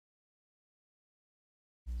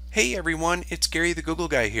Hey everyone, it's Gary the Google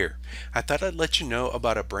Guy here. I thought I'd let you know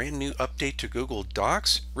about a brand new update to Google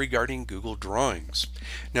Docs regarding Google Drawings.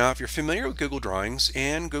 Now, if you're familiar with Google Drawings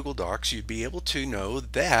and Google Docs, you'd be able to know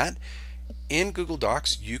that in Google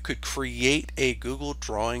Docs, you could create a Google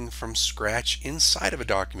drawing from scratch inside of a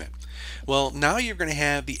document. Well, now you're going to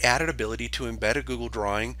have the added ability to embed a Google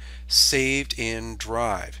drawing saved in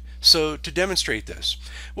Drive. So to demonstrate this,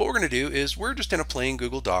 what we're going to do is we're just in a plain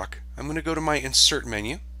Google Doc. I'm going to go to my Insert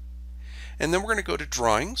menu, and then we're going to go to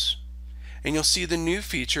Drawings, and you'll see the new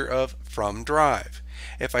feature of From Drive.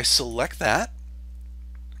 If I select that,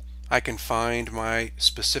 I can find my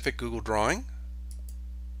specific Google drawing.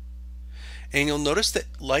 And you'll notice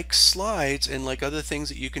that like slides and like other things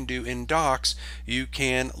that you can do in Docs, you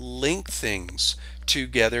can link things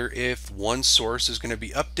together. If one source is going to be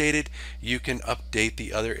updated, you can update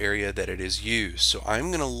the other area that it is used. So I'm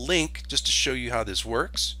going to link just to show you how this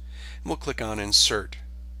works. And we'll click on Insert.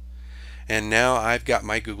 And now I've got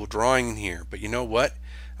my Google drawing in here. But you know what?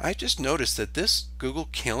 I just noticed that this Google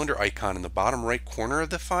Calendar icon in the bottom right corner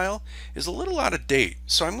of the file is a little out of date.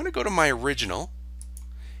 So I'm going to go to my original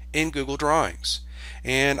in Google Drawings,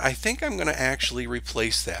 and I think I'm going to actually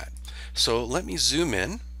replace that. So let me zoom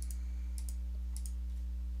in,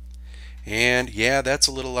 and yeah, that's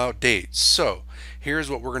a little outdated. So here's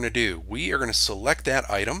what we're going to do. We are going to select that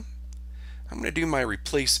item. I'm going to do my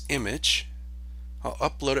replace image. I'll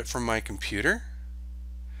upload it from my computer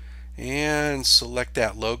and select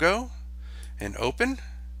that logo and open,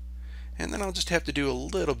 and then I'll just have to do a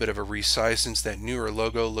little bit of a resize since that newer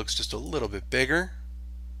logo looks just a little bit bigger.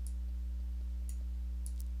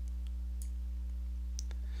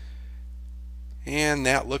 And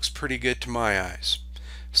that looks pretty good to my eyes.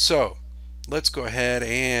 So let's go ahead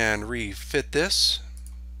and refit this.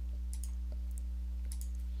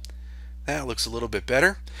 That looks a little bit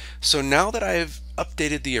better. So now that I've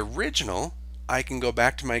updated the original, I can go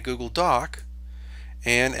back to my Google Doc,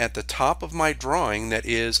 and at the top of my drawing that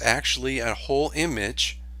is actually a whole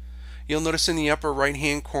image, you'll notice in the upper right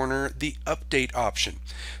hand corner the update option.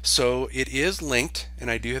 So it is linked,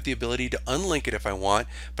 and I do have the ability to unlink it if I want,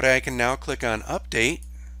 but I can now click on update,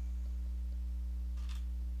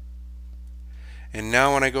 and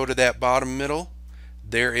now when I go to that bottom middle,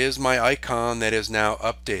 there is my icon that is now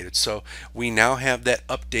updated. So we now have that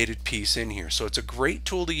updated piece in here. So it's a great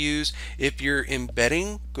tool to use if you're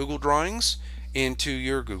embedding Google Drawings into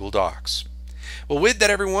your Google Docs. Well, with that,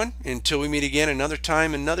 everyone, until we meet again another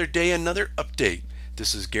time, another day, another update,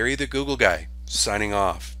 this is Gary the Google Guy signing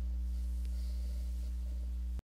off.